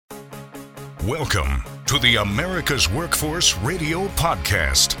Welcome to the America's Workforce Radio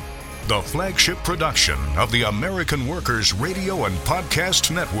Podcast, the flagship production of the American Workers Radio and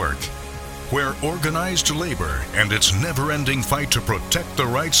Podcast Network, where organized labor and its never-ending fight to protect the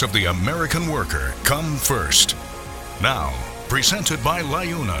rights of the American worker come first. Now, presented by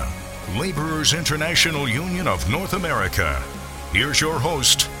LIUNA, Laborers International Union of North America. Here's your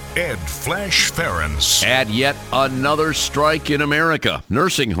host, Ed Flash Ferens. Add yet another strike in America.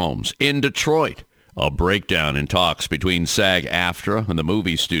 Nursing homes in Detroit. A breakdown in talks between SAG-AFTRA and the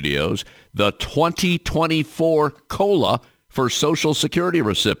movie studios. The 2024 COLA for Social Security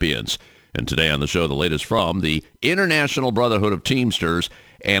recipients. And today on the show, the latest from the International Brotherhood of Teamsters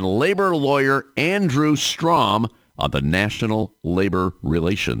and labor lawyer Andrew Strom on the National Labor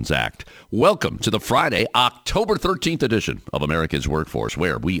Relations Act. Welcome to the Friday, October 13th edition of America's Workforce,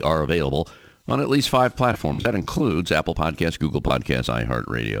 where we are available on at least 5 platforms. That includes Apple Podcasts, Google Podcasts,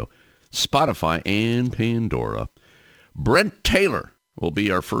 iHeartRadio, Spotify, and Pandora. Brent Taylor will be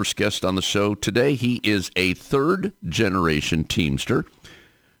our first guest on the show today. He is a third-generation Teamster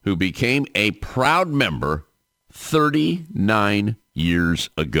who became a proud member 39 years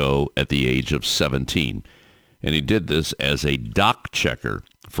ago at the age of 17. And he did this as a dock checker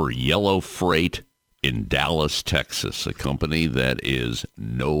for Yellow Freight in Dallas, Texas, a company that is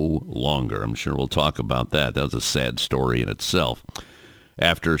no longer. I'm sure we'll talk about that. That was a sad story in itself.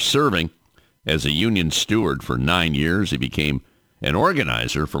 After serving as a union steward for 9 years, he became an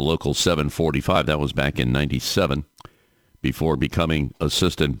organizer for Local 745. That was back in 97, before becoming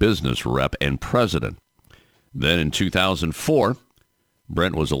assistant business rep and president. Then in 2004,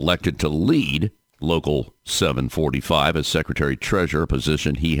 Brent was elected to lead Local 745 as Secretary-Treasurer, a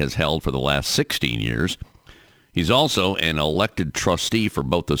position he has held for the last 16 years. He's also an elected trustee for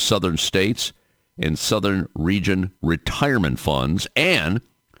both the Southern States and Southern Region Retirement Funds and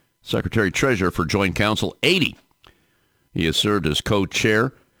Secretary-Treasurer for Joint Council 80. He has served as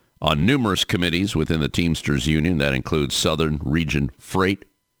co-chair on numerous committees within the Teamsters Union. That includes Southern Region Freight,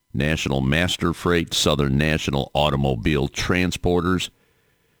 National Master Freight, Southern National Automobile Transporters,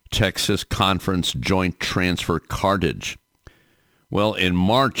 Texas Conference Joint Transfer Cartage. Well, in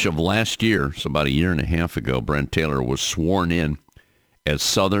March of last year, so about a year and a half ago, Brent Taylor was sworn in as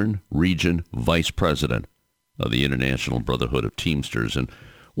Southern Region Vice President of the International Brotherhood of Teamsters. And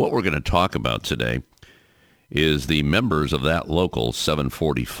what we're going to talk about today is the members of that Local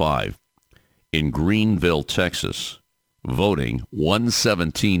 745 in Greenville, Texas, voting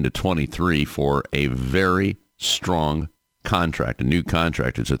 117 to 23 for a very strong contract, a new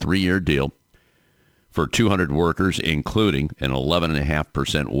contract. It's a 3-year deal for 200 workers, including an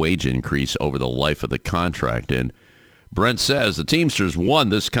 11.5% wage increase over the life of the contract. And Brent says the Teamsters won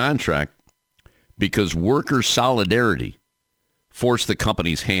this contract because worker solidarity forced the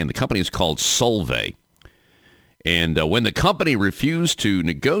company's hand. The company is called Solvay. And when the company refused to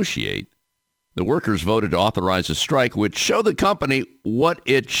negotiate, the workers voted to authorize a strike, which showed the company what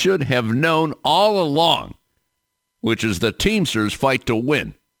it should have known all along, which is the Teamsters fight to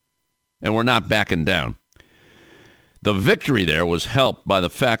win, and we're not backing down. The victory there was helped by the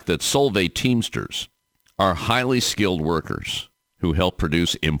fact that Solvay Teamsters are highly skilled workers who help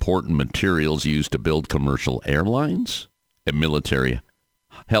produce important materials used to build commercial airlines and military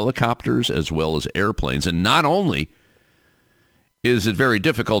helicopters as well as airplanes. And not only is it very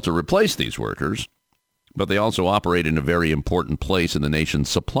difficult to replace these workers, but they also operate in a very important place in the nation's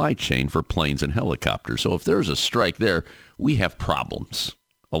supply chain for planes and helicopters. So if there's a strike there, we have problems,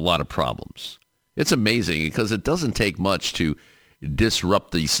 a lot of problems. It's amazing because it doesn't take much to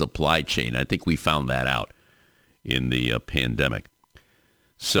disrupt the supply chain. I think we found that out in the pandemic.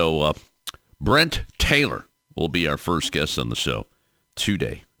 So Brent Taylor will be our first guest on the show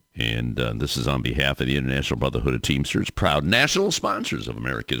today. And this is on behalf of the International Brotherhood of Teamsters, proud national sponsors of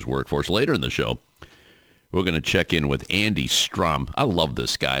America's Workforce. Later in the show, we're going to check in with Andy Strom. I love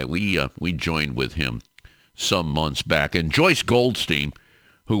this guy. We joined with him some months back. And Joyce Goldstein,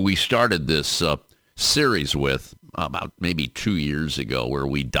 who we started this series with about maybe 2 years ago, where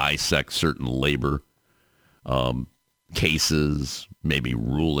we dissect certain labor cases, maybe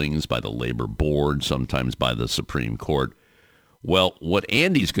rulings by the labor board, sometimes by the Supreme Court. Well, what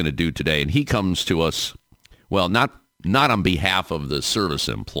Andy's going to do today, and he comes to us, well, not on behalf of the Service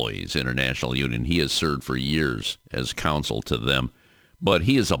Employees International Union. He has served for years as counsel to them, but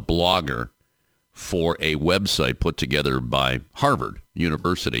he is a blogger for a website put together by Harvard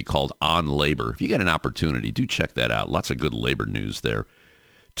University called On Labor. If you get an opportunity, do check that out. Lots of good labor news there.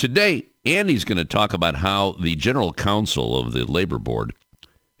 Today, Andy's going to talk about how the General Counsel of the Labor Board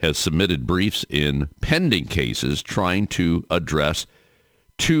has submitted briefs in pending cases trying to address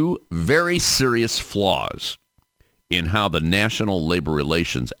two very serious flaws in how the National Labor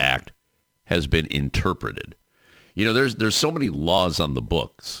Relations Act has been interpreted. You know, there's so many laws on the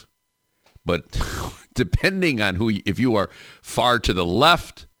books, but depending on if you are far to the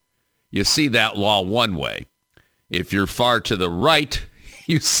left, you see that law one way. If you're far to the right,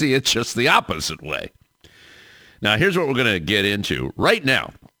 you see it just the opposite way. Now, here's what we're going to get into. Right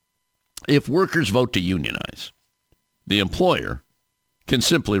now, if workers vote to unionize, the employer can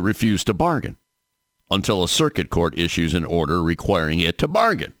simply refuse to bargain until a circuit court issues an order requiring it to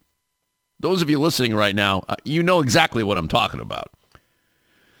bargain. Those of you listening right now, you know exactly what I'm talking about.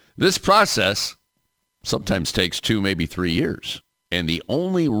 This process sometimes takes 2, maybe 3 years. And the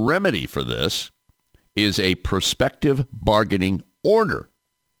only remedy for this is a prospective bargaining order.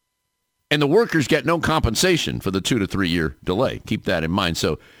 And the workers get no compensation for the 2 to 3 year delay. Keep that in mind.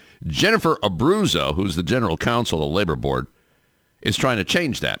 So Jennifer Abruzzo, who's the general counsel of the Labor Board, is trying to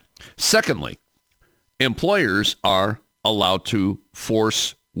change that. Secondly, employers are allowed to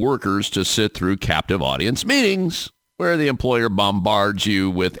force workers to sit through captive audience meetings where the employer bombards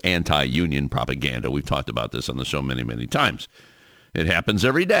you with anti-union propaganda. We've talked about this on the show many, many times. It happens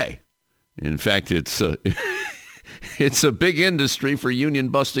every day. In fact, it's a big industry for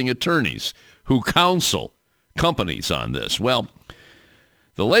union-busting attorneys who counsel companies on this. Well,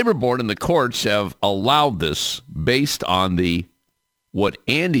 the Labor Board and the courts have allowed this based on what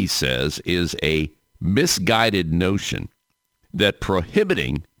Andy says is a misguided notion that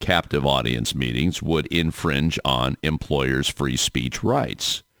prohibiting captive audience meetings would infringe on employers' free speech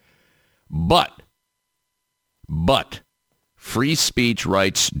rights. But free speech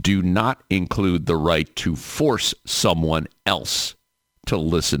rights do not include the right to force someone else to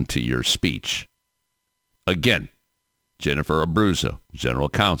listen to your speech. Again, Jennifer Abruzzo, general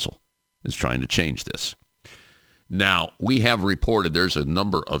counsel, is trying to change this. Now, we have reported there's a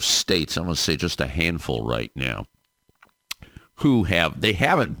number of states, I'm going to say just a handful right now, they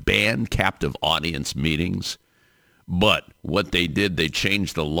haven't banned captive audience meetings, but what they did, they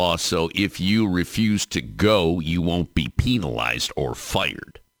changed the law so if you refuse to go, you won't be penalized or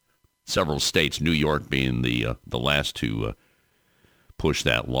fired. Several states, New York being the last to push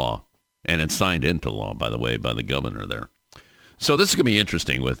that law. And it's signed into law, by the way, by the governor there. So this is going to be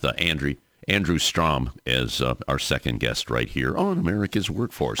interesting with Andrew Strom as our second guest right here on America's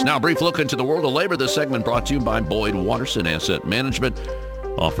Workforce. Now, a brief look into the world of labor. This segment brought to you by Boyd Watterson Asset Management,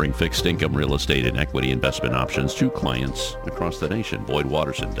 offering fixed income, real estate, and equity investment options to clients across the nation.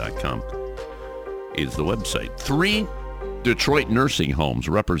 BoydWatterson.com is the website. 3 Detroit nursing homes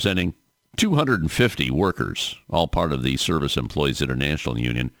representing 250 workers, all part of the Service Employees International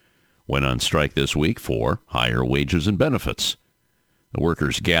Union, went on strike this week for higher wages and benefits. The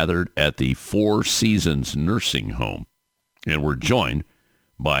workers gathered at the Four Seasons Nursing Home and were joined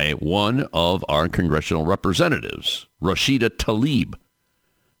by one of our congressional representatives, Rashida Tlaib,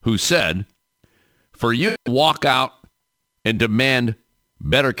 who said, for you to walk out and demand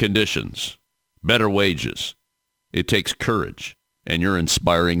better conditions, better wages, it takes courage, and you're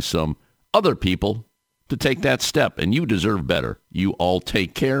inspiring some other people to take that step, and you deserve better. You all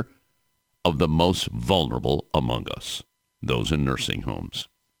take care of the most vulnerable among us, those in nursing homes.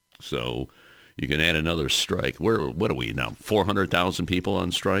 So you can add another strike. What are we now, 400,000 people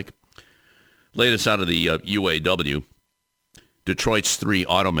on strike? Latest out of the UAW, Detroit's 3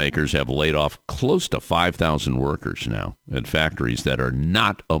 automakers have laid off close to 5,000 workers now at factories that are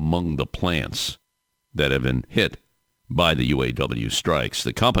not among the plants that have been hit by the UAW strikes.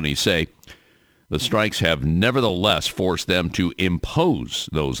 The companies say the strikes have nevertheless forced them to impose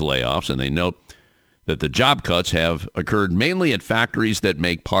those layoffs, and they note that the job cuts have occurred mainly at factories that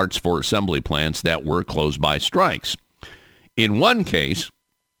make parts for assembly plants that were closed by strikes. In one case,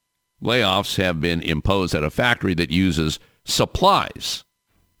 layoffs have been imposed at a factory that uses supplies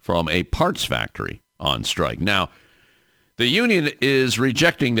from a parts factory on strike. Now, the union is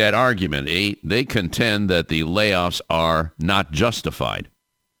rejecting that argument. They contend that the layoffs are not justified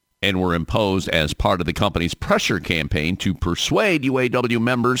and were imposed as part of the company's pressure campaign to persuade UAW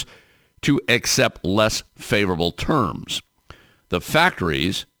members to accept less favorable terms. The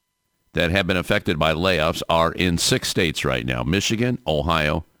factories that have been affected by layoffs are in 6 states right now: Michigan,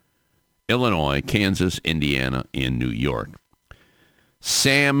 Ohio, Illinois, Kansas, Indiana, and New York.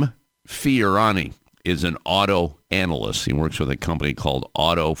 Sam Fiorani is an auto analyst. He works with a company called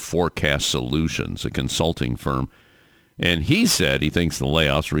Auto Forecast Solutions, a consulting firm. And he said he thinks the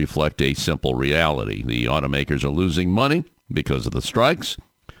layoffs reflect a simple reality. The automakers are losing money because of the strikes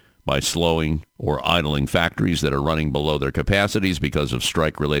by slowing or idling factories that are running below their capacities because of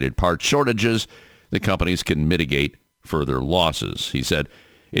strike-related part shortages. The companies can mitigate further losses. He said,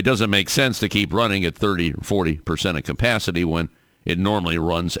 it doesn't make sense to keep running at 30 or 40% of capacity when it normally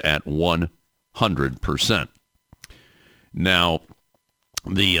runs at 100%. Now,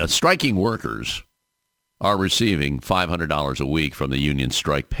 the striking workers are receiving $500 a week from the union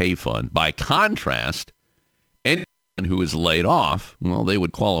strike pay fund. By contrast, anyone who is laid off, well, they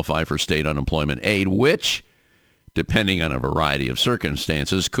would qualify for state unemployment aid, which, depending on a variety of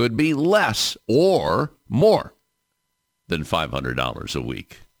circumstances, could be less or more than $500 a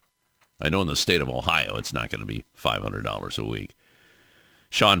week. I know in the state of Ohio, it's not going to be $500 a week.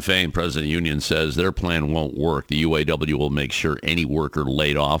 Sean Fain, president of the union, says their plan won't work. The UAW will make sure any worker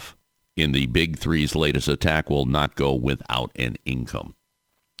laid off in the Big Three's latest attack will not go without an income.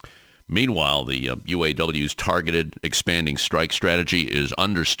 Meanwhile, the UAW's targeted expanding strike strategy is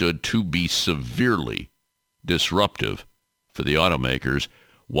understood to be severely disruptive for the automakers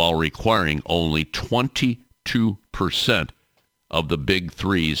while requiring only 22% of the Big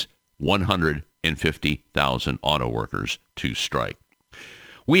Three's 150,000 auto workers to strike.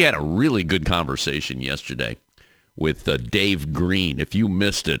 We had a really good conversation yesterday with Dave Green. If you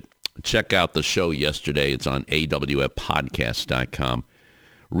missed it, check out the show yesterday. It's on awfpodcast.com.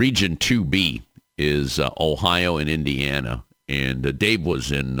 Region 2B is Ohio and Indiana. And Dave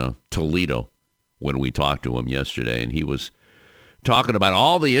was in Toledo when we talked to him yesterday. And he was talking about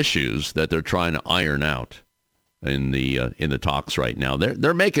all the issues that they're trying to iron out in the talks right now.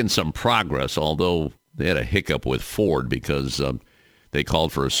 They're making some progress, although they had a hiccup with Ford because they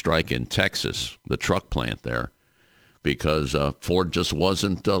called for a strike in Texas, the truck plant there, because Ford just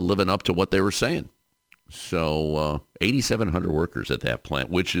wasn't living up to what they were saying. So 8,700 workers at that plant,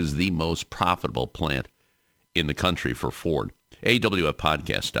 which is the most profitable plant in the country for Ford.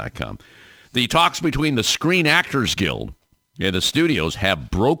 awfpodcast.com. The talks between the Screen Actors Guild and the studios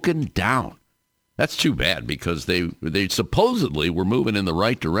have broken down. That's too bad because they supposedly were moving in the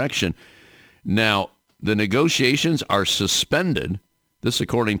right direction. Now, the negotiations are suspended. This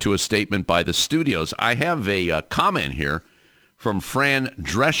according to a statement by the studios. I have a comment here from Fran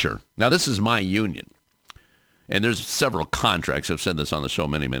Drescher. Now, this is my union. And there's several contracts. I've said this on the show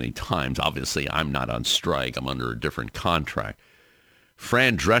many, many times. Obviously, I'm not on strike. I'm under a different contract.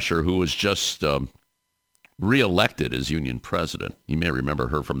 Fran Drescher, who was just reelected as union president. You may remember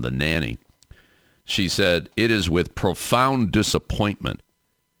her from The Nanny. She said, "It is with profound disappointment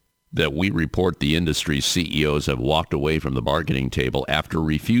that we report the industry's CEOs have walked away from the bargaining table after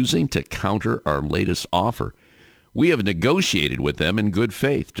refusing to counter our latest offer. We have negotiated with them in good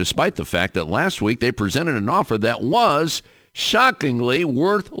faith, despite the fact that last week they presented an offer that was shockingly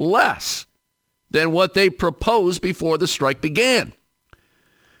worth less than what they proposed before the strike began.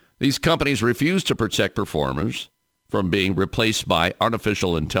 These companies refuse to protect performers from being replaced by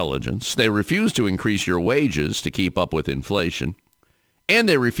artificial intelligence. They refuse to increase your wages to keep up with inflation. And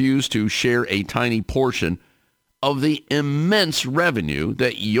they refuse to share a tiny portion of the immense revenue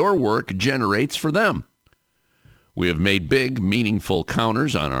that your work generates for them. We have made big, meaningful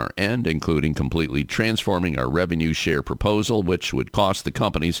counters on our end, including completely transforming our revenue share proposal, which would cost the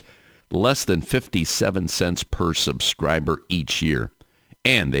companies less than 57 cents per subscriber each year.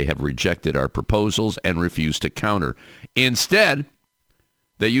 And they have rejected our proposals and refused to counter. Instead,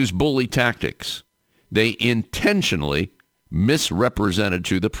 they use bully tactics. They intentionally misrepresented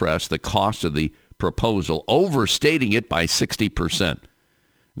to the press the cost of the proposal, overstating it by 60%.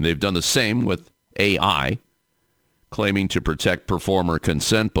 And they've done the same with AI, claiming to protect performer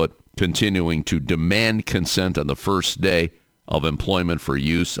consent, but continuing to demand consent on the first day of employment for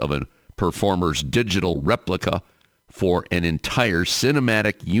use of a performer's digital replica for an entire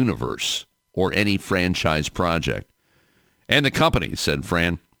cinematic universe or any franchise project. And the companies, said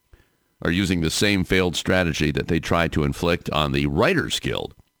Fran, are using the same failed strategy that they tried to inflict on the Writers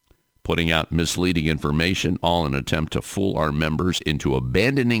Guild, putting out misleading information, all in an attempt to fool our members into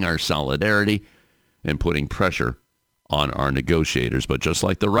abandoning our solidarity and putting pressure on our negotiators. But just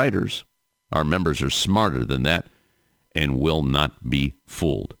like the writers, our members are smarter than that and will not be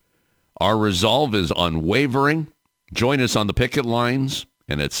fooled. Our resolve is unwavering. Join us on the picket lines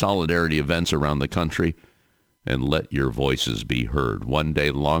and at solidarity events around the country, and let your voices be heard. One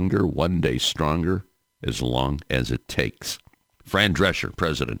day longer, one day stronger, as long as it takes." Fran Drescher,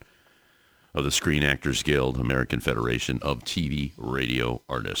 president of the Screen Actors Guild, American Federation of TV Radio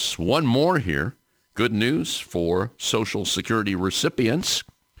Artists. One more here. Good news for Social Security recipients.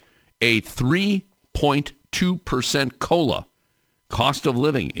 A 3.2% COLA, cost of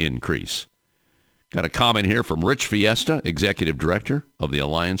living increase. Got a comment here from Rich Fiesta, executive director of the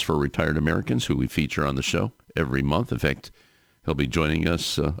Alliance for Retired Americans, who we feature on the show every month. In fact, he'll be joining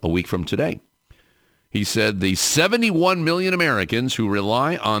us a week from today. He said the 71 million Americans who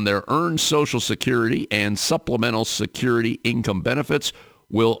rely on their earned Social Security and supplemental security income benefits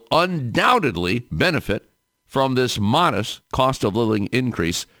will undoubtedly benefit from this modest cost of living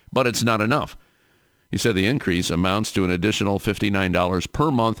increase, but it's not enough. He said the increase amounts to an additional $59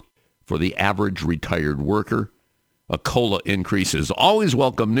 per month for the average retired worker. A COLA increase is always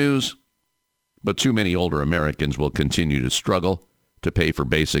welcome news, but too many older Americans will continue to struggle to pay for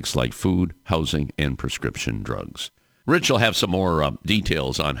basics like food, housing, and prescription drugs. Rich will have some more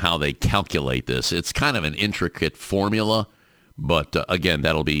details on how they calculate this. It's kind of an intricate formula, but again,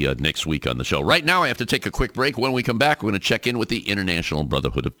 that'll be next week on the show. Right now, I have to take a quick break. When we come back, we're going to check in with the International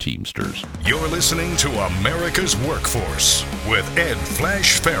Brotherhood of Teamsters. You're listening to America's Workforce with Ed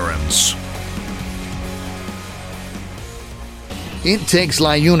Flash Ferens. It takes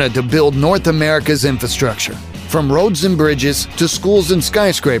LiUNA to build North America's infrastructure. From roads and bridges to schools and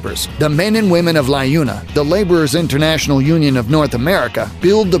skyscrapers, the men and women of LiUNA, the Laborers International Union of North America,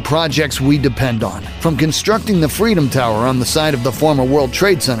 build the projects we depend on. From constructing the Freedom Tower on the site of the former World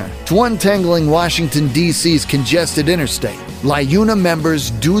Trade Center to untangling Washington, D.C.'s congested interstate, LiUNA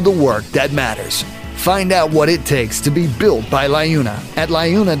members do the work that matters. Find out what it takes to be built by LiUNA at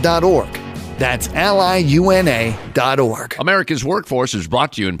liuna.org. That's liuna.org. America's Workforce is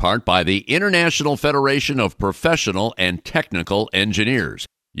brought to you in part by the International Federation of Professional and Technical Engineers.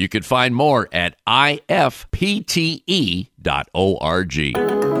 You can find more at ifpte.org.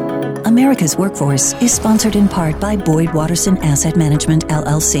 America's Workforce is sponsored in part by Boyd Watterson Asset Management,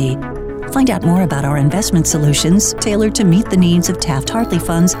 LLC. Find out more about our investment solutions tailored to meet the needs of Taft-Hartley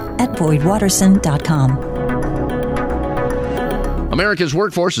funds at boydwatterson.com. America's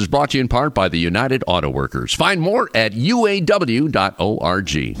Workforce is brought to you in part by the United Auto Workers. Find more at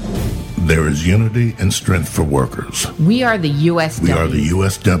uaw.org. There is unity and strength for workers. We are the USW. We are the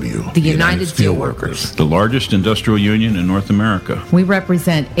USW. The United Steelworkers. The largest industrial union in North America. We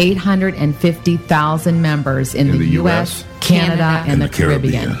represent 850,000 members in the U.S., Canada, and the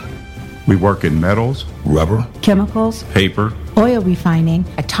Caribbean. We work in metals, rubber, chemicals, paper, oil refining,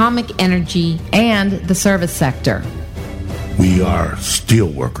 atomic energy, and the service sector. We are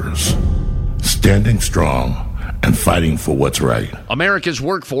steelworkers, standing strong and fighting for what's right. America's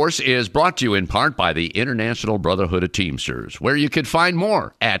Workforce is brought to you in part by the International Brotherhood of Teamsters, where you can find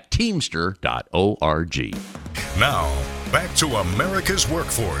more at teamster.org. Now, back to America's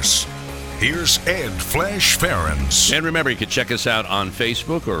Workforce. Here's Ed Flash Ferens. And remember, you can check us out on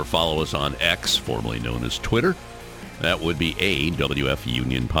Facebook or follow us on X, formerly known as Twitter. That would be AWF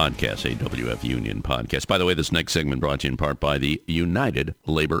Union Podcast, AWF Union Podcast. By the way, this next segment brought to you in part by the United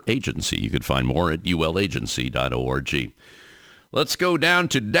Labor Agency. You can find more at ulagency.org. Let's go down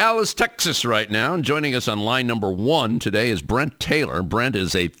to Dallas, Texas right now. And joining us on line number 1 today is Brent Taylor. Brent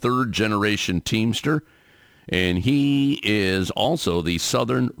is a third-generation Teamster, and he is also the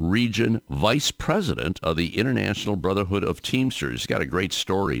Southern Region Vice President of the International Brotherhood of Teamsters. He's got a great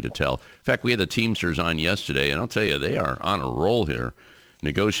story to tell. In fact, we had the Teamsters on yesterday, and I'll tell you, they are on a roll here,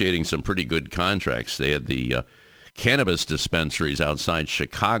 negotiating some pretty good contracts. They had the cannabis dispensaries outside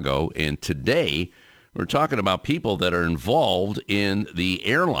Chicago, and today we're talking about people that are involved in the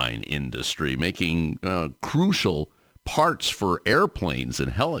airline industry, making crucial parts for airplanes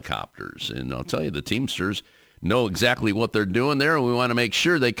and helicopters. And I'll tell you, the Teamsters know exactly what they're doing there, and we want to make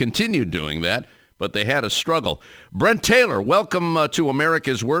sure they continue doing that, but they had a struggle. Brent Taylor, welcome to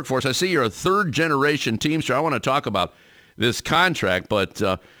America's Workforce. I see you're a third-generation Teamster. I want to talk about this contract, but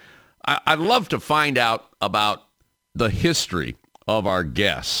I'd love to find out about the history of our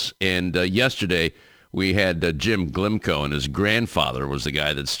guests. And yesterday, we had Jim Glimko, and his grandfather was the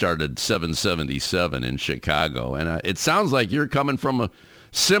guy that started 777 in Chicago. And it sounds like you're coming from a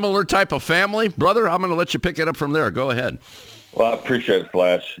similar type of family. Brother, I'm going to let you pick it up from there. Go ahead. Well, I appreciate it,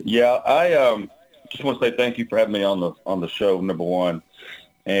 Flash. Yeah, I just want to say thank you for having me on the show, number one.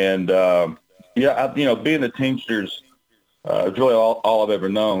 And, being the Teamsters is really all I've ever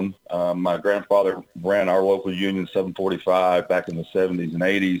known. My grandfather ran our local union, 745, back in the 70s and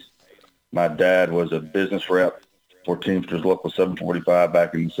 80s. My dad was a business rep for Teamsters Local 745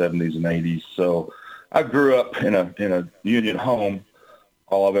 back in the 70s and 80s. So I grew up in a union home.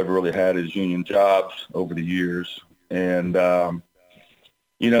 All I've ever really had is union jobs over the years. And, all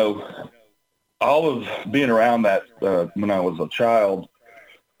of being around that when I was a child,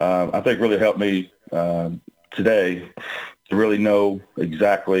 I think really helped me today to really know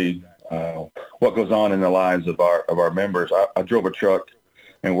exactly what goes on in the lives of our members. I drove a truck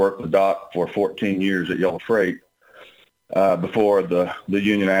and worked the dock for 14 years at Yellow Freight before the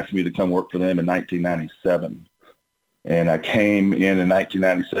union asked me to come work for them in 1997. And I came in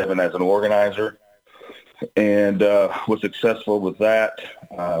 1997 as an organizer. and was successful with that.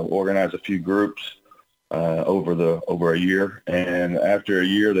 Organized a few groups over a year, and after a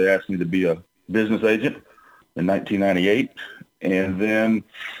year, they asked me to be a business agent in 1998, and then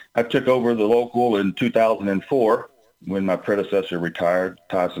I took over the local in 2004 when my predecessor retired,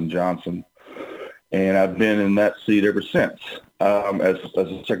 Tyson Johnson, and I've been in that seat ever since as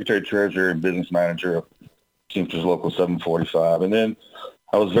a secretary treasurer and business manager of Teamsters Local 745, and then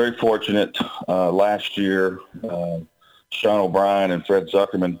I was very fortunate last year. Sean O'Brien and Fred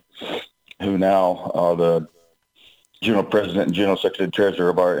Zuckerman, who now are the general president and general secretary treasurer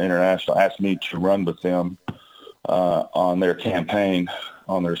of our international, asked me to run with them on their campaign,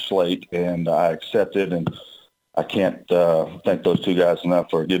 on their slate, and I accepted. And I can't thank those two guys enough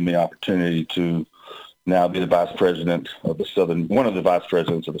for giving me the opportunity to now be the vice president of one of the vice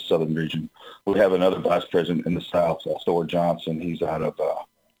presidents of the Southern region. We have another vice president in the South, Thor Johnson. He's out of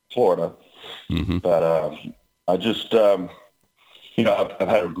Florida. Mm-hmm. But I just, I've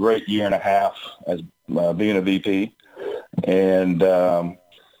had a great year and a half as being a VP, and I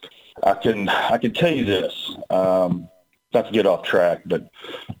can tell you this, not to get off track, but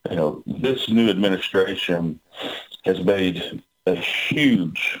this new administration has made a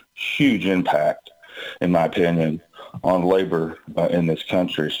huge impact, in my opinion, on labor in this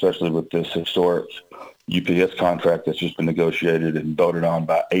country, especially with this historic UPS contract that's just been negotiated and voted on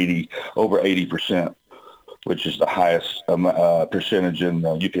by over 80%, which is the highest percentage in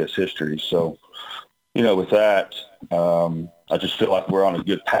UPS history. So, with that, I just feel like we're on a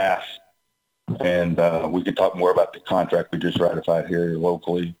good path, and we can talk more about the contract we just ratified here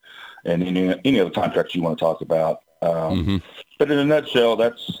locally and any other contracts you want to talk about. But in a nutshell,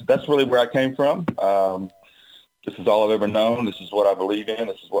 that's really where I came from. This is all I've ever known. This is what I believe in.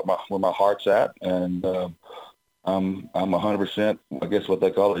 This is where my heart's at, and I'm 100%, I guess, what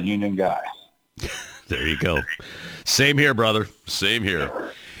they call a union guy. There you go. Same here, brother. Same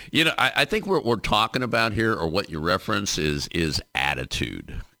here. I think what we're talking about here, or what you reference, is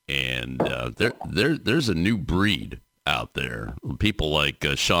attitude, and there's a new breed out there. People like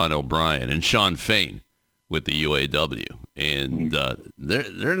Sean O'Brien and Sean Fain with the UAW, and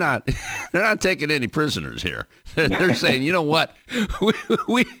they're not taking any prisoners here. They're saying, you know what, we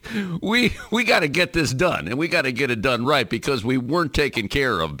got to get this done, and we got to get it done right because we weren't taken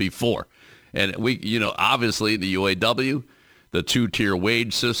care of before. And obviously the UAW, the two-tier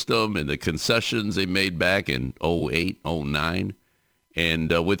wage system and the concessions they made back in 2008, 2009,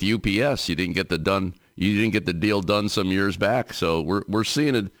 and with UPS, you didn't get the deal done some years back. So we're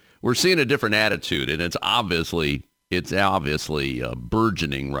seeing a different attitude, and it's obviously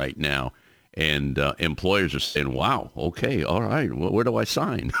burgeoning right now. And employers are saying, "Wow, okay, all right, well, where do I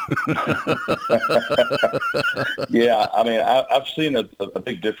sign?" Yeah, I mean, I've seen a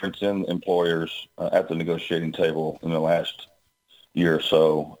big difference in employers at the negotiating table in the last year or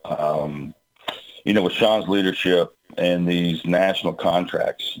so. With Sean's leadership and these national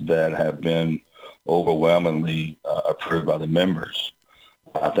contracts that have been overwhelmingly approved by the members,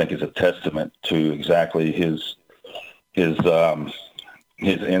 I think is a testament to exactly his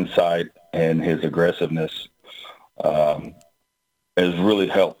insight and his aggressiveness has really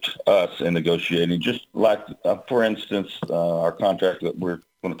helped us in negotiating. Just like, for instance, our contract that we're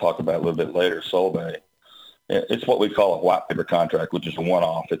going to talk about a little bit later, Solvay. It's what we call a white paper contract, which is a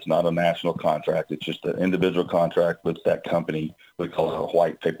one-off. It's not a national contract. It's just an individual contract with that company. We call it a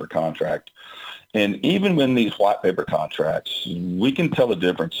white paper contract. And even in these white paper contracts, we can tell the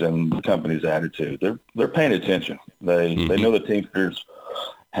difference in the company's attitude. They're paying attention. They know the Teamsters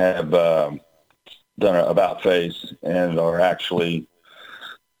have done an about face and are actually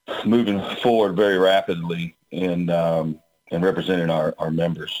moving forward very rapidly in representing our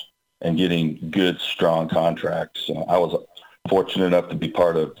members and getting good, strong contracts. I was fortunate enough to be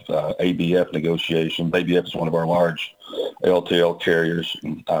part of ABF negotiations. ABF is one of our large LTL carriers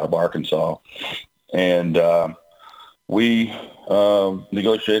out of Arkansas. And we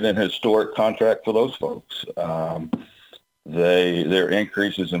negotiated an historic contract for those folks. Their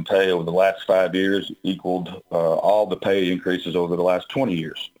increases in pay over the last 5 years equaled all the pay increases over the last 20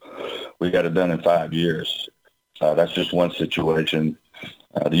 years. We got it done in 5 years. That's just one situation.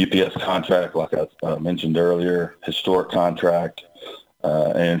 The UPS contract, like I mentioned earlier, historic contract.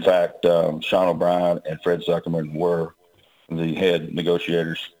 And in fact, Sean O'Brien and Fred Zuckerman were the head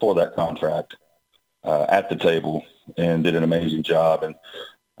negotiators for that contract at the table and did an amazing job. And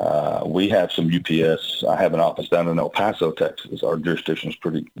we have some UPS. I have an office down in El Paso, Texas. Our jurisdiction is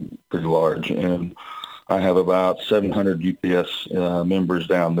pretty large. And I have about 700 UPS members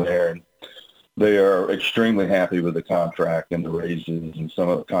down there. And they are extremely happy with the contract and the raises and some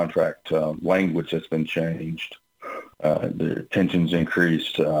of the contract language that's been changed. Their pensions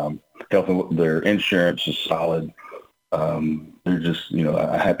increased. Their insurance is solid. They're just,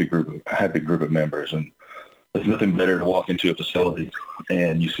 a happy group of members. And there's nothing better to walk into a facility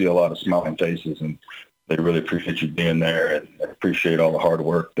and you see a lot of smiling faces, and they really appreciate you being there and appreciate all the hard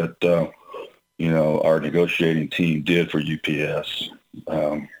work that, our negotiating team did for UPS.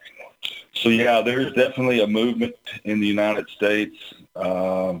 So there's definitely a movement in the United States.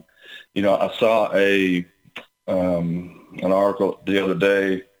 I saw an article the other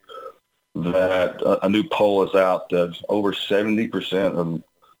day that a new poll is out that over 70% of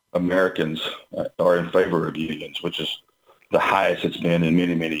Americans are in favor of unions, which is the highest it's been in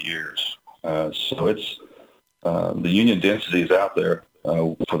many, many years. So it's the union density is out there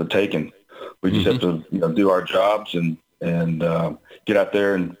for the taking. We just have to do our jobs and get out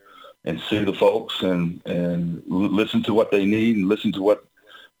there and see the folks and listen to what they need and listen to what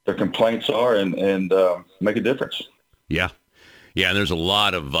their complaints are and make a difference. Yeah. Yeah, and there's a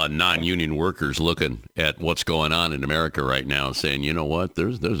lot of non-union workers looking at what's going on in America right now and saying, you know what,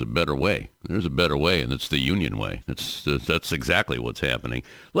 there's a better way. There's a better way, and it's the union way. That's exactly what's happening.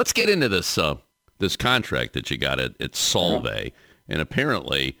 Let's get into this this contract that you got at Solvay, and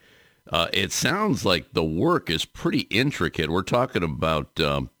apparently it sounds like the work is pretty intricate. We're talking about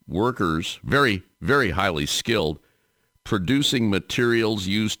workers, very, very highly skilled, producing materials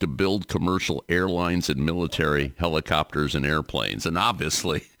used to build commercial airlines and military helicopters and airplanes. And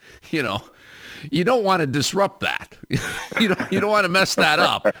obviously, you don't want to disrupt that. you don't want to mess that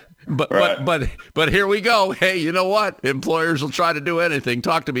up. But here we go. Hey, you know what? Employers will try to do anything.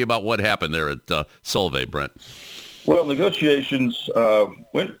 Talk to me about what happened there at Solvay, Brent. Well, negotiations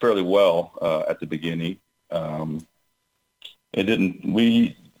went fairly well at the beginning.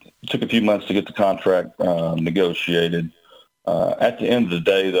 We took a few months to get the contract negotiated. At the end of the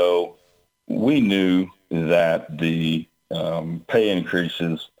day, though, we knew that the pay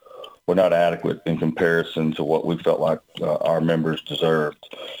increases were not adequate in comparison to what we felt like our members deserved,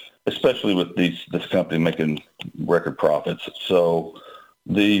 especially with this company making record profits. So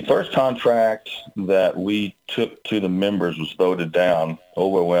the first contract that we took to the members was voted down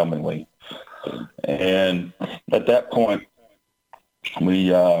overwhelmingly. And at that point, we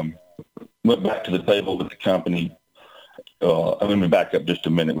went back to the table with the company. Let me back up just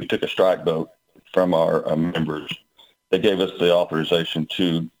a minute. We took a strike vote from our members. They gave us the authorization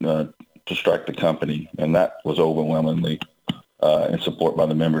to strike the company, and that was overwhelmingly in support by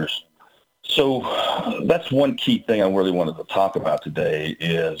the members. So that's one key thing I really wanted to talk about today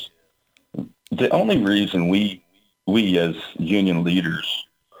is the only reason we as union leaders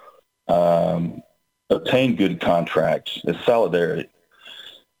obtain good contracts is solidarity.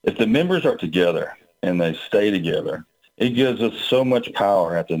 If the members are together and they stay together, it gives us so much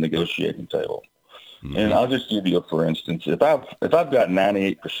power at the negotiating table. Mm-hmm. And I'll just give you a for instance. If I've got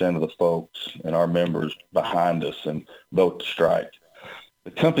 98% of the folks and our members behind us and vote to strike,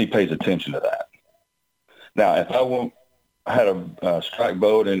 the company pays attention to that. Now, if I had a strike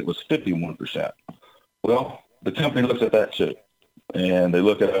vote and it was 51%, well, the company looks at that too. And they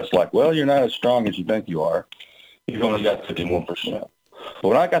look at us like, well, you're not as strong as you think you are. You've only got 51%. But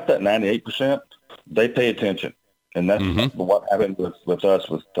when I got that 98%, they pay attention. And that's what happened with us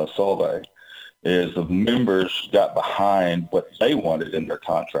with Solvay, is the members got behind what they wanted in their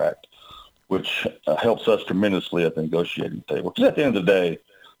contract, which helps us tremendously at the negotiating table. Because at the end of the day,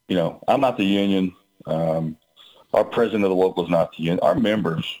 I'm not the union. Our president of the local is not the union. Our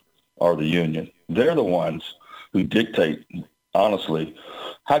members are the union. They're the ones who dictate, honestly,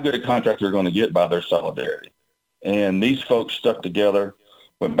 how good a contract they're going to get by their solidarity. And these folks stuck together,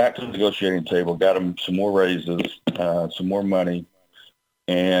 went back to the negotiating table, got them some more raises, some more money,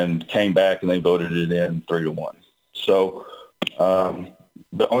 and came back and they voted it in 3-1. So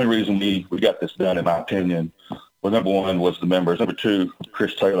the only reason we got this done, in my opinion, well, number one was the members. Number two,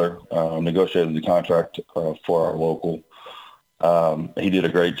 Chris Taylor negotiated the contract for our local. He did a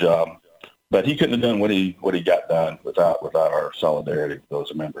great job, but he couldn't have done what he got done without our solidarity with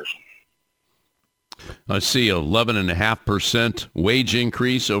those members. I see 11.5% wage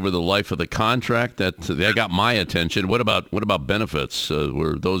increase over the life of the contract. That got my attention. What about benefits?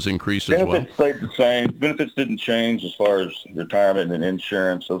 Were those increased as well? Benefits stayed the same. Benefits didn't change as far as retirement and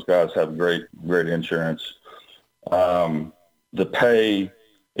insurance. Those guys have great insurance. The pay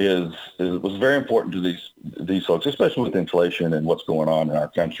was very important to these folks, especially with inflation and what's going on in our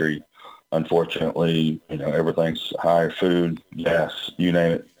country. Unfortunately, everything's higher: food, gas, you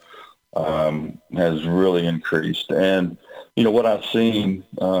name it. has really increased. And, what I've seen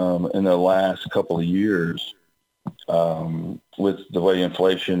in the last couple of years with the way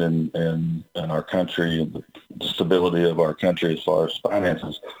inflation and our country, and the stability of our country as far as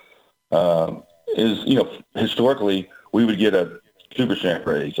finances, is, historically we would get a 2%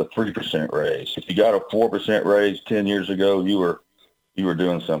 raise, a 3% raise. If you got a 4% raise 10 years ago, you were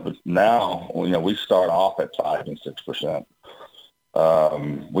doing something. Now, we start off at 5 and 6%.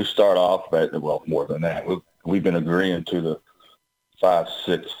 We start off at, more than that. We've been agreeing to the 5,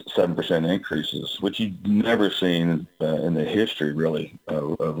 6, 7% increases, which you've never seen in the history, really,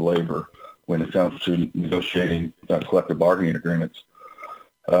 of labor when it comes to negotiating collective bargaining agreements.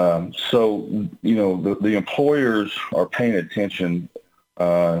 So, the employers are paying attention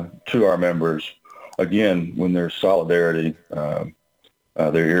to our members. Again, when there's solidarity,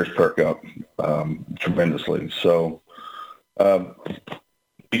 their ears perk up tremendously. So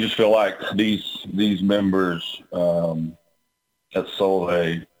we just feel like these members at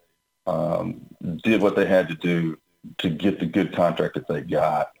Solvay did what they had to do to get the good contract that they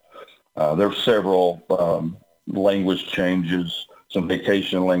got. There were several language changes, some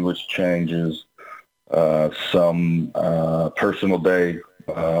vacation language changes, some personal day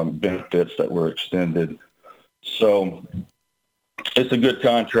benefits that were extended. So it's a good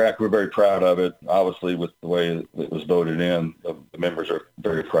contract. We're very proud of it. Obviously, with the way it was voted in, the members are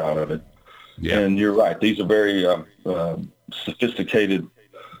very proud of it. Yeah. And you're right. These are very sophisticated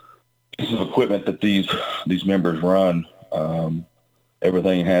pieces of equipment that these members run.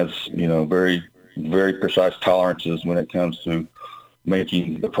 Everything has, very, very precise tolerances when it comes to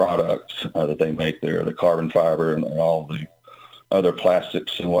making the products that they make there, the carbon fiber and all the other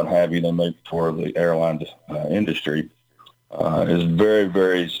plastics and what have you they make for the airline industry is very,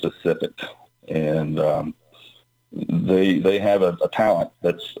 very specific. And they have a talent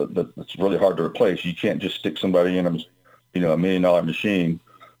that's really hard to replace. You can't just stick somebody in $1 million machine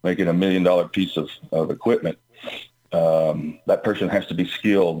making $1 million piece of equipment. That person has to be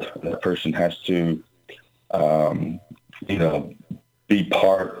skilled. That person has to, be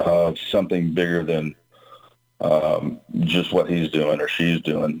part of something bigger than just what he's doing or she's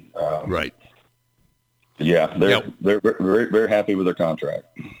doing. Right. Yeah, they're very, very happy with their contract.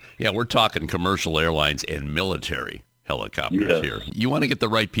 Yeah, we're talking commercial airlines and military helicopters here. You want to get the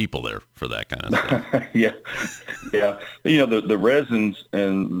right people there for that kind of stuff. Yeah. The resins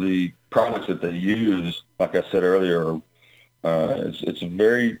and the products that they use, like I said earlier, it's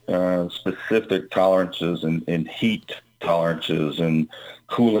very specific tolerances and heat tolerances and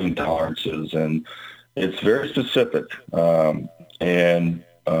cooling tolerances, and it's very specific. And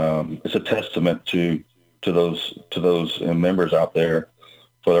it's a testament to those members out there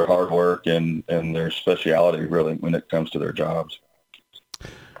for their hard work and their speciality, really, when it comes to their jobs.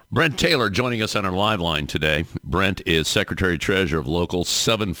 Brent Taylor joining us on our live line today. Brent is Secretary-Treasurer of Local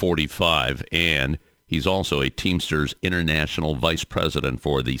 745, and he's also a Teamsters International Vice President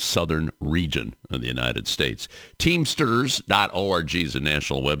for the Southern Region of the United States. Teamsters.org is a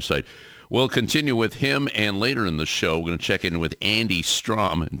national website. We'll continue with him, and later in the show, we're going to check in with Andy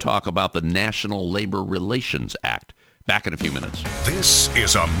Strom and talk about the National Labor Relations Act. Back in a few minutes. This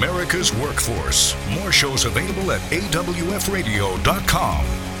is America's Workforce. More shows available at awfradio.com.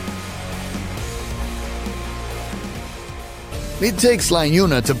 It takes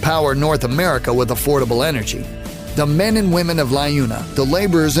LiUNA to power North America with affordable energy. The men and women of LiUNA, the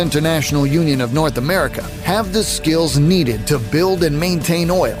Laborers International Union of North America, have the skills needed to build and maintain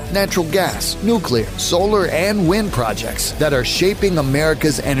oil, natural gas, nuclear, solar, and wind projects that are shaping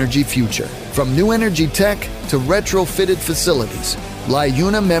America's energy future. From new energy tech to retrofitted facilities,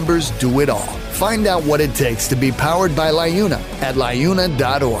 LiUNA members do it all. Find out what it takes to be powered by LiUNA at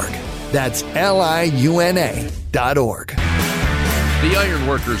liuna.org. That's LIUNA.org. The Iron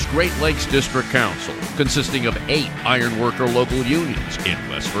Workers Great Lakes District Council, consisting of 8 iron worker local unions in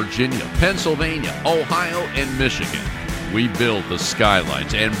West Virginia, Pennsylvania, Ohio, and Michigan. We build the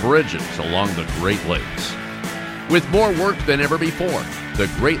skylines and bridges along the Great Lakes. With more work than ever before, the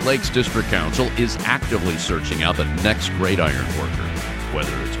Great Lakes District Council is actively searching out the next great iron worker,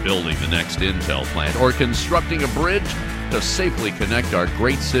 whether it's building the next Intel plant or constructing a bridge to safely connect our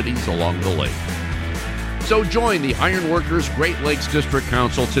great cities along the lake. So join the Iron Workers Great Lakes District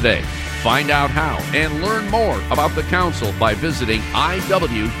Council today. Find out how and learn more about the council by visiting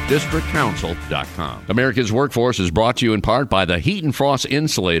iwdistrictcouncil.com. America's Workforce is brought to you in part by the Heat and Frost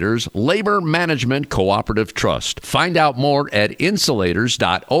Insulators Labor Management Cooperative Trust. Find out more at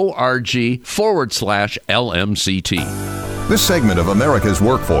insulators.org/LMCT. This segment of America's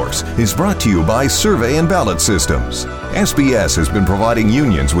Workforce is brought to you by Survey and Ballot Systems. SBS has been providing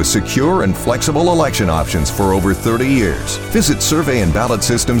unions with secure and flexible election options for over 30 years. Visit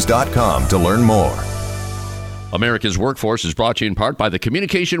surveyandballotsystems.com to learn more. America's Workforce is brought to you in part by the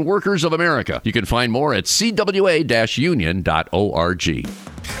Communication Workers of America. You can find more at cwa-union.org.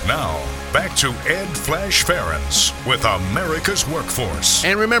 Now, back to Ed Flash Ferens with America's Workforce.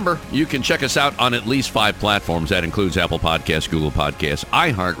 And remember, you can check us out on at least 5 platforms. That includes Apple Podcasts, Google Podcasts,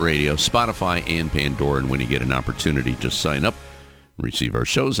 iHeartRadio, Spotify, and Pandora. And when you get an opportunity, just sign up, receive our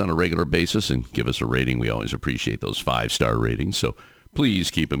shows on a regular basis, and give us a rating. We always appreciate those 5-star ratings, so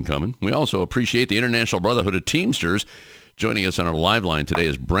please keep them coming. We also appreciate the International Brotherhood of Teamsters. Joining us on our live line today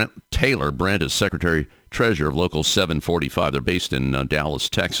is Brent Taylor. Brent is Secretary-Treasurer of Local 745. They're based in Dallas,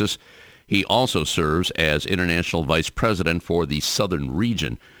 Texas. He also serves as International Vice President for the Southern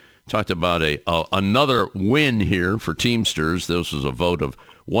Region. Talked about another win here for Teamsters. This was a vote of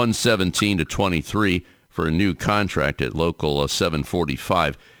 117-23 for a new contract at Local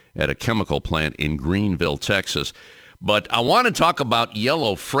 745 at a chemical plant in Greenville, Texas. But I want to talk about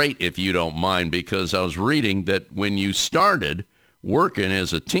Yellow Freight, if you don't mind, because I was reading that when you started working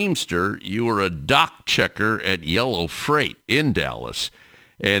as a Teamster, you were a dock checker at Yellow Freight in Dallas.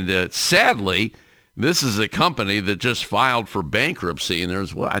 And sadly, this is a company that just filed for bankruptcy, and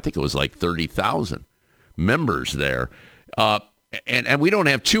there's, I think it was like 30,000 members there. And we don't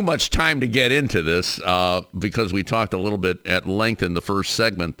have too much time to get into this because we talked a little bit at length in the first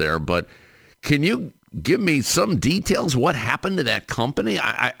segment there. But can you give me some details? What happened to that company?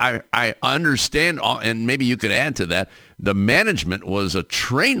 I understand, and maybe you could add to that, the management was a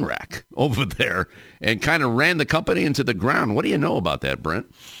train wreck over there and kind of ran the company into the ground. What do you know about that, Brent?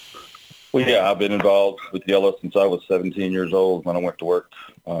 Well, yeah, I've been involved with Yellow since I was 17 years old when I went to work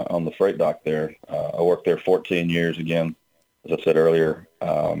on the freight dock there. I worked there 14 years again, as I said earlier,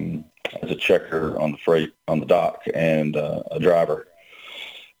 as a checker on the freight on the dock and a driver.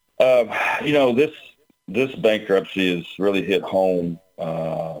 This bankruptcy has really hit home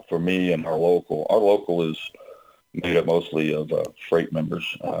for me and our local. Our local is made up mostly of freight members.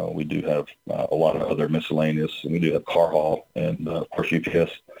 We do have a lot of other miscellaneous, and we do have car haul and, of course,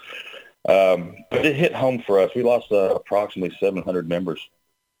 UPS. But it hit home for us. We lost approximately 700 members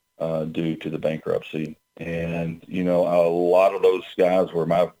due to the bankruptcy. And, a lot of those guys were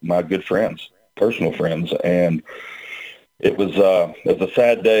my good friends, personal friends. And it was a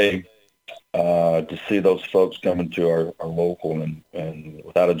sad day to see those folks coming to our local and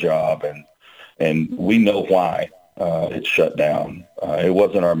without a job, and we know why it shut down. It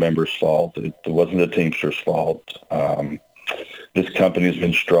wasn't our members' fault. It wasn't the Teamsters' fault. This company has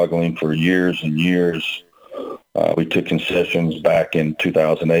been struggling for years and years. We took concessions back in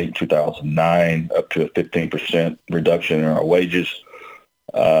 2008, 2009, up to a 15% reduction in our wages.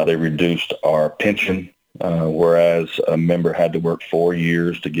 They reduced our pension. Whereas a member had to work 4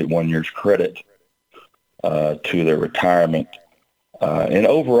 years to get 1 year's credit to their retirement. And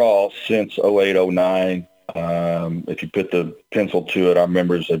overall, since 08-09, if you put the pencil to it, our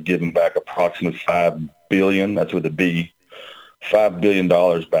members have given back approximately $5 billion, that's with a B, $5 billion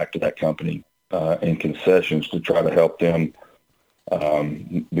back to that company in concessions to try to help them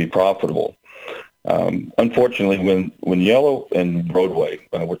be profitable. Unfortunately, when Yellow and Roadway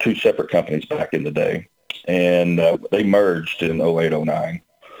were two separate companies back in the day, and they merged in 08-09.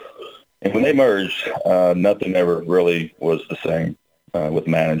 And when they merged, nothing ever really was the same with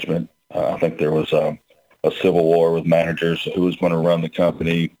management. I think there was a civil war with managers who was going to run the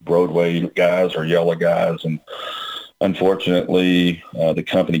company, Roadway guys or Yellow guys. And unfortunately, the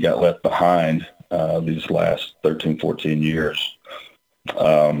company got left behind these last 13, 14 years.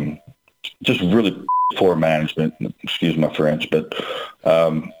 Just really poor management, excuse my French, but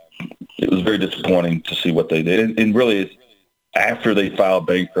it was very disappointing to see what they did. And really, after they filed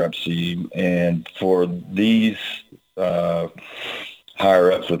bankruptcy, and for these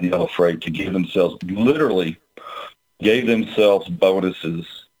higher-ups with Yellow Freight to give themselves, literally gave themselves bonuses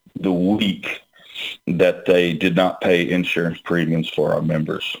the week that they did not pay insurance premiums for our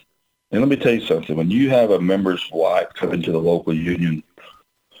members. And let me tell you something. When you have a member's wife come into the local union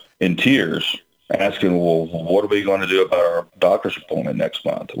in tears, asking, well, what are we going to do about our doctor's appointment next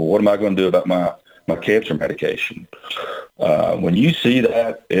month? Well, what am I going to do about my cancer medication? When you see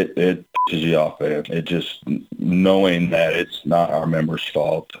that, it pisses you off, man. It just, knowing that it's not our members'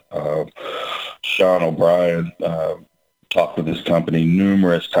 fault. Sean O'Brien talked with this company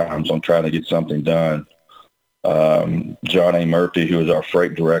numerous times on trying to get something done. John A. Murphy, who is our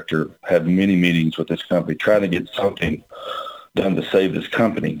freight director, had many meetings with this company trying to get something done to save this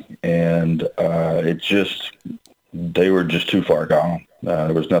company. And it just, they were just too far gone.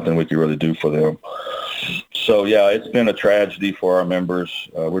 There was nothing we could really do for them. So, yeah, it's been a tragedy for our members.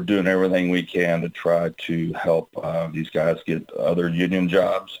 We're doing everything we can to try to help these guys get other union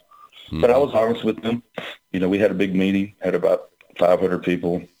jobs. Mm-hmm. But I was honest with them. We had a big meeting, had about 500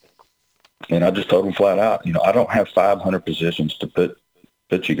 people, and I just told them flat out, I don't have 500 positions to put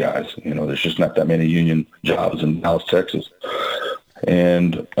you guys. There's just not that many union jobs in Dallas, Texas.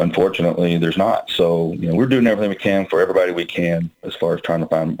 And unfortunately, there's not. So, we're doing everything we can for everybody we can as far as trying to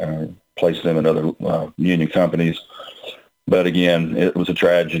find place them in other union companies. But again, it was a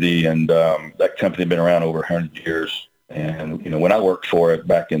tragedy, and that company had been around over 100 years. And when I worked for it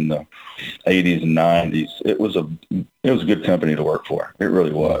back in the 80s and 90s, it was a good company to work for. It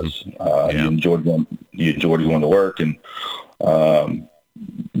really was. You enjoyed going to work, and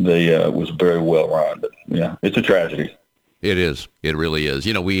they was very well run. But yeah, it's a tragedy. It is. It really is.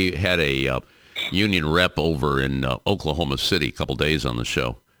 We had a union rep over in Oklahoma City a couple days on the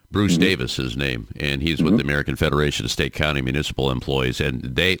show. Bruce Davis, his name, and he's with the American Federation of State, County, Municipal Employees, and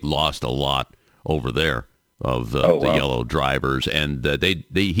they lost a lot over there of the yellow drivers, and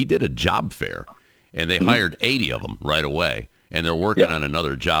he did a job fair, and they hired 80 of them right away, and they're working on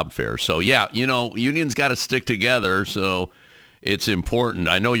another job fair. So, unions got to stick together, so it's important.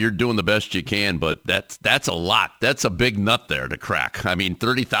 I know you're doing the best you can, but that's a lot. That's a big nut there to crack. I mean,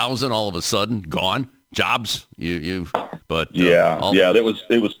 30,000 all of a sudden gone. Jobs, but it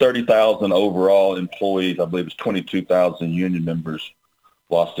was 30,000 overall employees. I believe it was 22,000 union members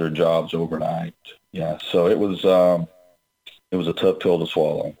lost their jobs overnight. Yeah, so it was a tough pill to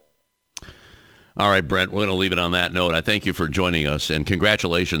swallow. All right, Brent, we're going to leave it on that note. I thank you for joining us, and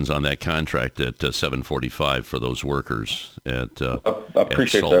congratulations on that contract at 745 for those workers at I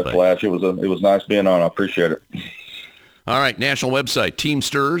appreciate that, Flash. It was nice being on. I appreciate it. All right, national website,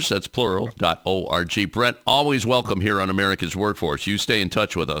 Teamsters, that's plural.org. Brent, always welcome here on America's Workforce. You stay in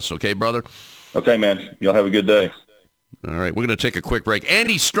touch with us, okay, brother? Okay, man. Y'all have a good day. All right, we're going to take a quick break.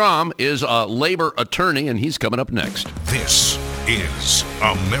 Andy Strom is a labor attorney, and he's coming up next. This is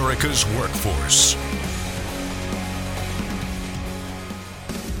America's Workforce.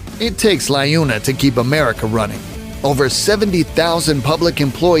 It takes LIUNA to keep America running. Over 70,000 public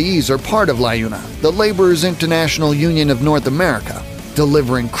employees are part of LIUNA, the Laborers International Union of North America,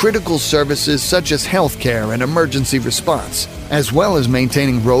 delivering critical services such as healthcare and emergency response, as well as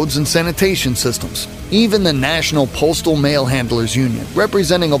maintaining roads and sanitation systems. Even the National Postal Mail Handlers Union,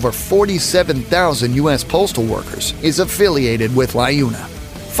 representing over 47,000 U.S. postal workers, is affiliated with LIUNA.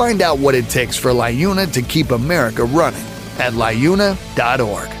 Find out what it takes for LIUNA to keep America running at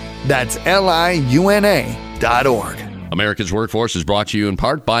LIUNA.org. That's LIUNA.org. America's Workforce is brought to you in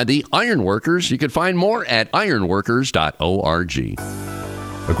part by the Iron Workers. You can find more at ironworkers.org.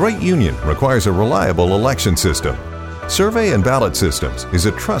 A great union requires a reliable election system. Survey and Ballot Systems is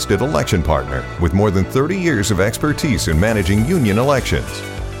a trusted election partner with more than 30 years of expertise in managing union elections.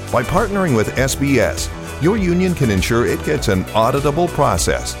 By partnering with SBS, your union can ensure it gets an auditable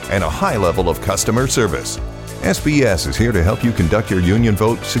process and a high level of customer service. SBS is here to help you conduct your union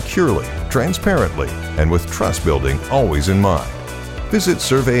vote securely, transparently, and with trust building always in mind. Visit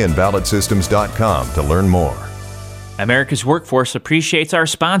surveyandballotsystems.com to learn more. America's Workforce appreciates our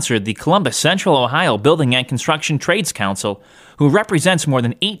sponsor, the Columbus Central Ohio Building and Construction Trades Council, who represents more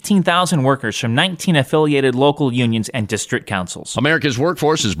than 18,000 workers from 19 affiliated local unions and district councils. America's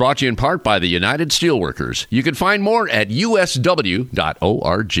Workforce is brought to you in part by the United Steelworkers. You can find more at usw.org.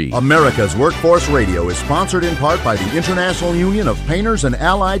 America's Workforce Radio is sponsored in part by the International Union of Painters and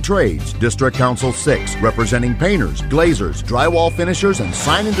Allied Trades, District Council 6, representing painters, glazers, drywall finishers, and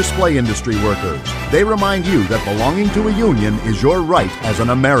sign and display industry workers. They remind you that belonging to a union is your right as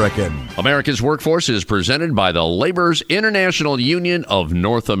an American. America's Workforce is presented by the Laborers International Union of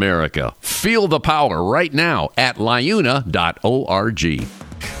North America. Feel the power right now at liuna.org.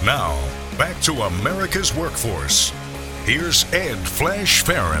 Now, back to America's Workforce. Here's Ed Flash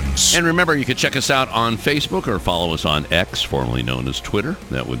Ferens. And remember, you can check us out on Facebook or follow us on X, formerly known as Twitter.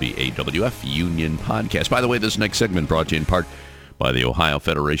 That would be AWF Union Podcast. By the way, this next segment brought to you in part by the Ohio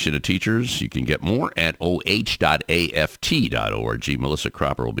Federation of Teachers. You can get more at oh.aft.org. Melissa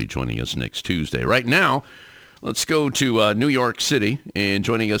Cropper will be joining us next Tuesday. Right now, let's go to New York City, and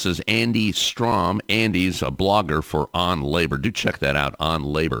joining us is Andy Strom. Andy's a blogger for On Labor. Do check that out,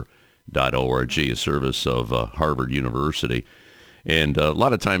 onlabor.org, a service of Harvard University. And a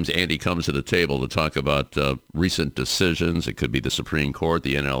lot of times Andy comes to the table to talk about recent decisions. It could be the Supreme Court,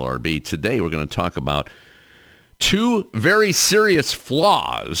 the NLRB. Today we're going to talk about two very serious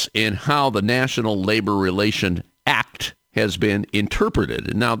flaws in how the National Labor Relations Act has been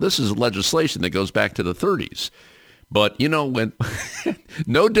interpreted. And now this is legislation that goes back to the 30s. But, when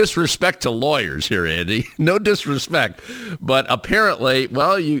no disrespect to lawyers here, Andy, no disrespect. But apparently,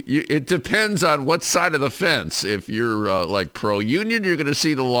 well, it depends on what side of the fence. If you're like pro-union, you're going to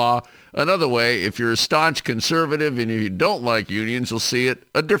see the law another way. If you're a staunch conservative and you don't like unions, you'll see it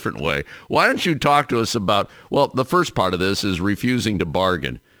a different way. Why don't you talk to us about, well, the first part of this is refusing to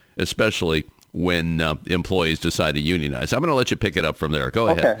bargain, especially when employees decide to unionize. I'm going to let you pick it up from there. Go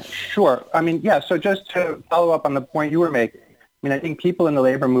ahead. Okay, sure. So just to follow up on the point you were making, I think people in the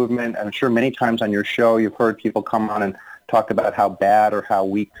labor movement, I'm sure many times on your show, you've heard people come on and talk about how bad or how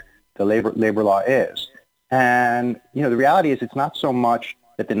weak the labor law is. And, the reality is it's not so much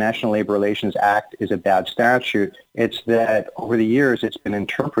that the National Labor Relations Act is a bad statute. It's that over the years, it's been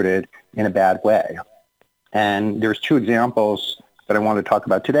interpreted in a bad way. And there's two examples that I want to talk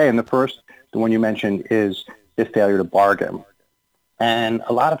about today. And the first, the one you mentioned, is the failure to bargain. And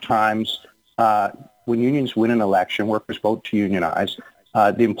a lot of times when unions win an election, workers vote to unionize,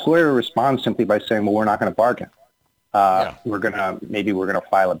 the employer responds simply by saying, well, we're not going to bargain. We're going to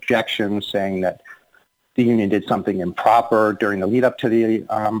file objections saying that the union did something improper during the lead up to the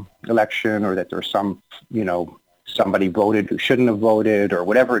election, or that there's somebody voted who shouldn't have voted, or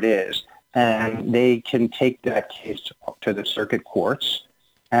whatever it is. And they can take that case to the circuit courts,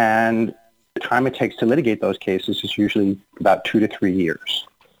 and the time it takes to litigate those cases is usually about 2 to 3 years.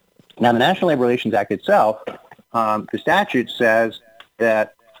 Now, the National Labor Relations Act itself, the statute says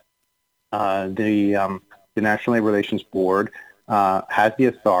that the National Labor Relations Board has the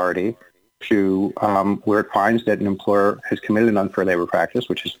authority to, where it finds that an employer has committed an unfair labor practice,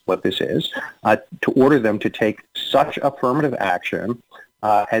 which is what this is, to order them to take such affirmative action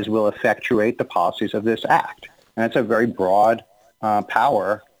as will effectuate the policies of this act. And that's a very broad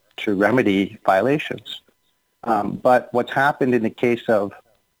power to remedy violations. But what's happened in the case of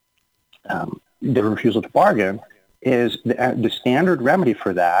the refusal to bargain is the standard remedy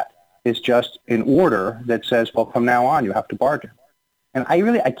for that is just an order that says, well, from now on, you have to bargain. And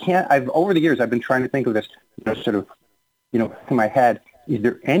over the years, I've been trying to think of this, in my head, is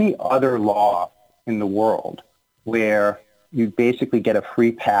there any other law in the world where you basically get a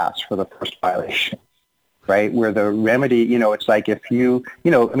free pass for the first violation? Right, where the remedy, it's like if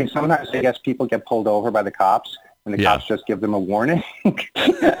sometimes I guess people get pulled over by the cops and the cops just give them a warning,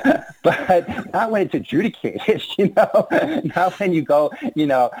 but not when it's adjudicated, not when you go,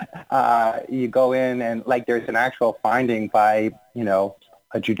 you go in and like there's an actual finding by,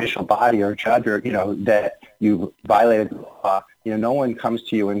 a judicial body or a judge or, that you violated the law. No one comes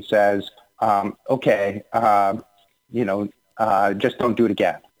to you and says, just don't do it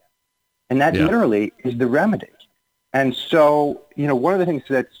again. And that literally is the remedy. And so, one of the things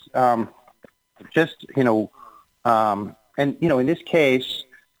that's in this case,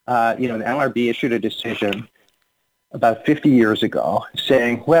 the NLRB issued a decision about 50 years ago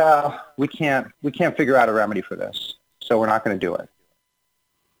saying, well, we can't figure out a remedy for this, so we're not going to do it.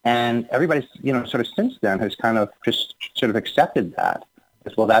 And everybody's, since then has kind of just sort of accepted that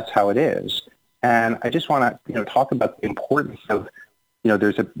as well. That's how it is. And I just want to, talk about the importance of,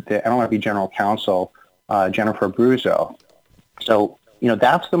 there's the NLRB General Counsel, Jennifer Abruzzo. So,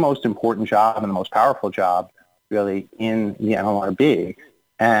 that's the most important job and the most powerful job, really, in the NLRB.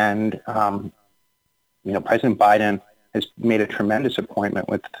 And, President Biden has made a tremendous appointment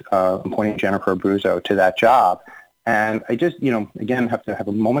with appointing Jennifer Abruzzo to that job. And I just, again, have to have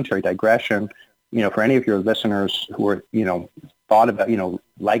a momentary digression, for any of your listeners who are, thought about,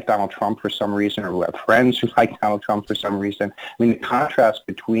 like Donald Trump for some reason, or who have friends who like Donald Trump for some reason. The contrast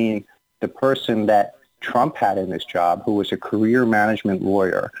between the person that Trump had in this job, who was a career management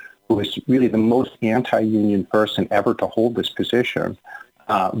lawyer, who was really the most anti-union person ever to hold this position,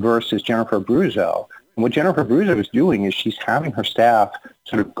 versus Jennifer Abruzzo. And what Jennifer Abruzzo is doing is she's having her staff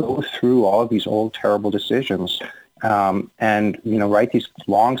sort of go through all of these old, terrible decisions and, write these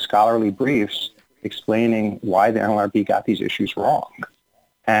long scholarly briefs explaining why the NLRB got these issues wrong.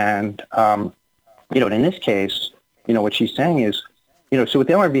 And, in this case, what she's saying is, so what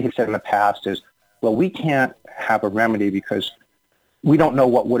the NLRB has said in the past is, well, we can't have a remedy because we don't know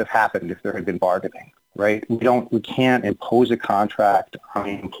what would have happened if there had been bargaining, right? We can't impose a contract on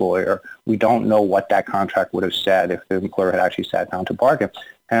the employer. We don't know what that contract would have said if the employer had actually sat down to bargain.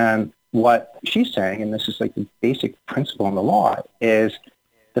 And what she's saying, and this is like the basic principle in the law, is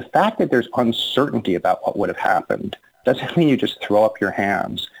the fact that there's uncertainty about what would have happened doesn't mean you just throw up your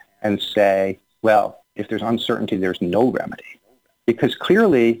hands and say, well, if there's uncertainty, there's no remedy. Because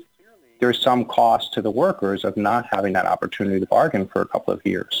clearly there's some cost to the workers of not having that opportunity to bargain for a couple of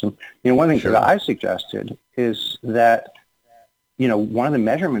years. And, one thing that I suggested is that, one of the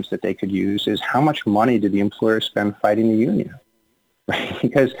measurements that they could use is how much money did the employer spend fighting the union, right?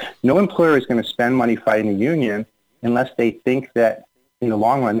 Because no employer is going to spend money fighting the union unless they think that in the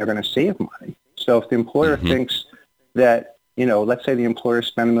long run they're going to save money. So if the employer thinks that, let's say the employer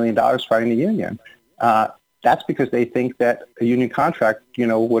spent $1 million fighting the union, that's because they think that a union contract,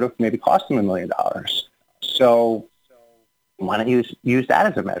 would have maybe cost them $1 million. So why don't you use that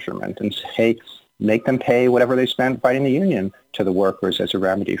as a measurement and say, make them pay whatever they spent fighting the union to the workers as a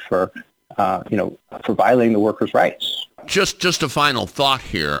remedy for violating the workers' rights. Just a final thought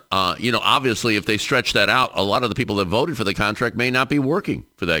here. Obviously, if they stretch that out, a lot of the people that voted for the contract may not be working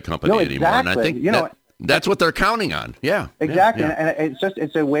for that company anymore. And I think that's what they're counting on. Yeah, exactly. Yeah. And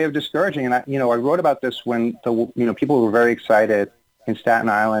it's a way of discouraging. And I wrote about this when people were very excited in Staten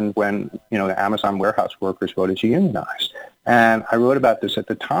Island when the Amazon warehouse workers voted to unionize. And I wrote about this at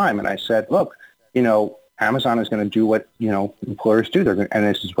the time, and I said, look, Amazon is going to do what employers do, and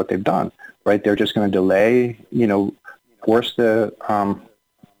this is what they've done, right? They're just going to delay, force the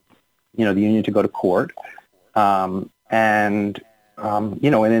union to go to court, and in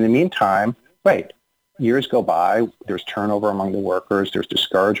the meantime, right, years go by, there's turnover among the workers, there's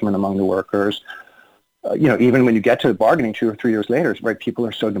discouragement among the workers. Even when you get to the bargaining 2 or 3 years later, right, people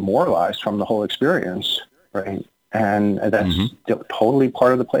are so demoralized from the whole experience, right? And that's totally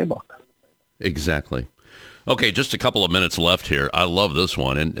part of the playbook. Exactly. Okay, just a couple of minutes left here. I love this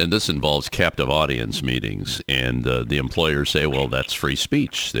one, and this involves captive audience meetings. And the employers say, well, that's free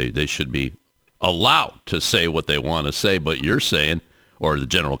speech. They should be allowed to say what they want to say. But you're saying, or the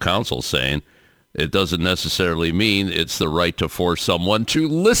general counsel saying, it doesn't necessarily mean it's the right to force someone to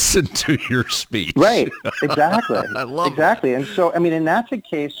listen to your speech. Right, exactly. I love exactly. And so, and that's a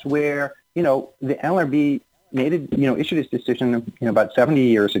case where, the NLRB issued its decision, about 70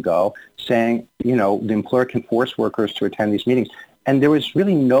 years ago, saying, the employer can force workers to attend these meetings. And there was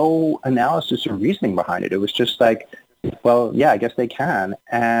really no analysis or reasoning behind it. It was just like, well, yeah, I guess they can.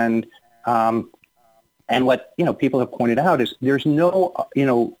 And what, people have pointed out is there's no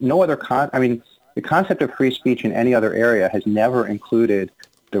other the concept of free speech in any other area has never included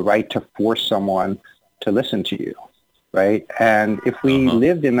the right to force someone to listen to you, right? And if we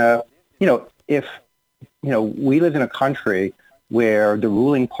lived in we lived in a country where the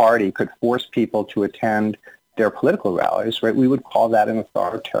ruling party could force people to attend their political rallies, right? We would call that an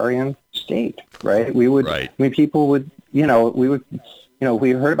authoritarian state, right? We would, people would, we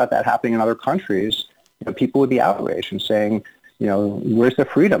heard about that happening in other countries, people would be outraged and saying, where's the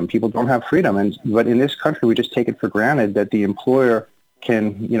freedom? People don't have freedom. But in this country, we just take it for granted that the employer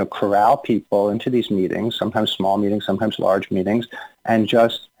can, corral people into these meetings, sometimes small meetings, sometimes large meetings, and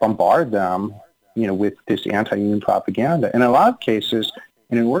just bombard them, with this anti-union propaganda. And in a lot of cases,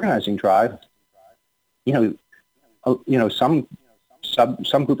 in an organizing drive, some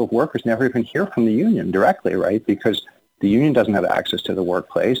group of workers never even hear from the union directly, right? Because the union doesn't have access to the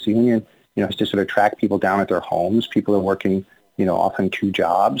workplace. The union, has to sort of track people down at their homes. People are working, often 2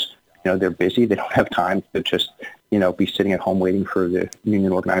 jobs. They're busy. They don't have time to just, be sitting at home waiting for the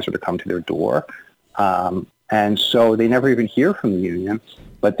union organizer to come to their door. And so they never even hear from the union,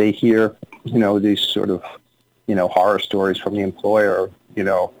 but they hear, these sort of, horror stories from the employer,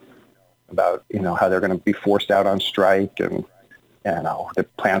 about, how they're going to be forced out on strike and, the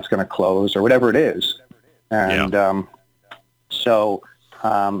plant's going to close or whatever it is. And and so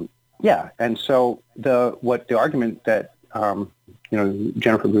the argument that,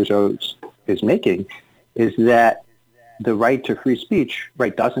 Jennifer Guzzo is making is that the right to free speech,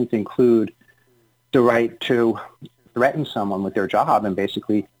 right, doesn't include the right to threaten someone with their job and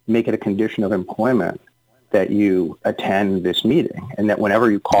basically make it a condition of employment that you attend this meeting, and that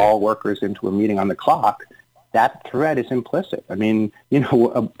whenever you call workers into a meeting on the clock, that threat is implicit. I mean,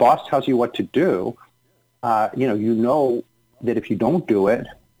 a boss tells you what to do, that if you don't do it,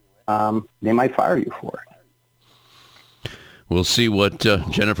 they might fire you for it. We'll see what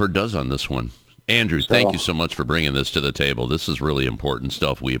Jennifer does on this one. Andrew, thank you so much for bringing this to the table. This is really important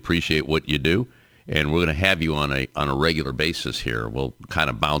stuff. We appreciate what you do, and we're going to have you on a regular basis here. We'll kind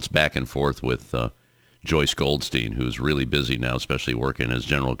of bounce back and forth with Joyce Goldstein, who's really busy now, especially working as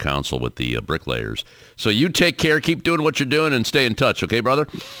general counsel with the bricklayers. So you take care, keep doing what you're doing, and stay in touch, okay, brother?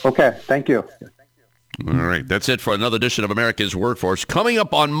 Okay, thank you. All right, that's it for another edition of America's Workforce. Coming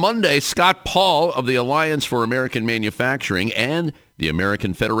up on Monday, Scott Paul of the Alliance for American Manufacturing and the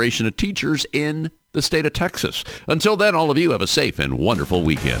American Federation of Teachers in the state of Texas. Until then, all of you have a safe and wonderful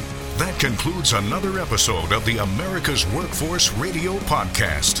weekend. That concludes another episode of the America's Workforce Radio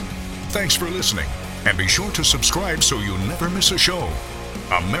Podcast. Thanks for listening, and be sure to subscribe so you never miss a show.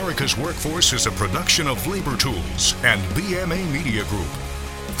 America's Workforce is a production of Labor Tools and BMA Media Group.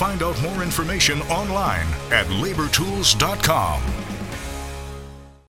 Find out more information online at labortools.com.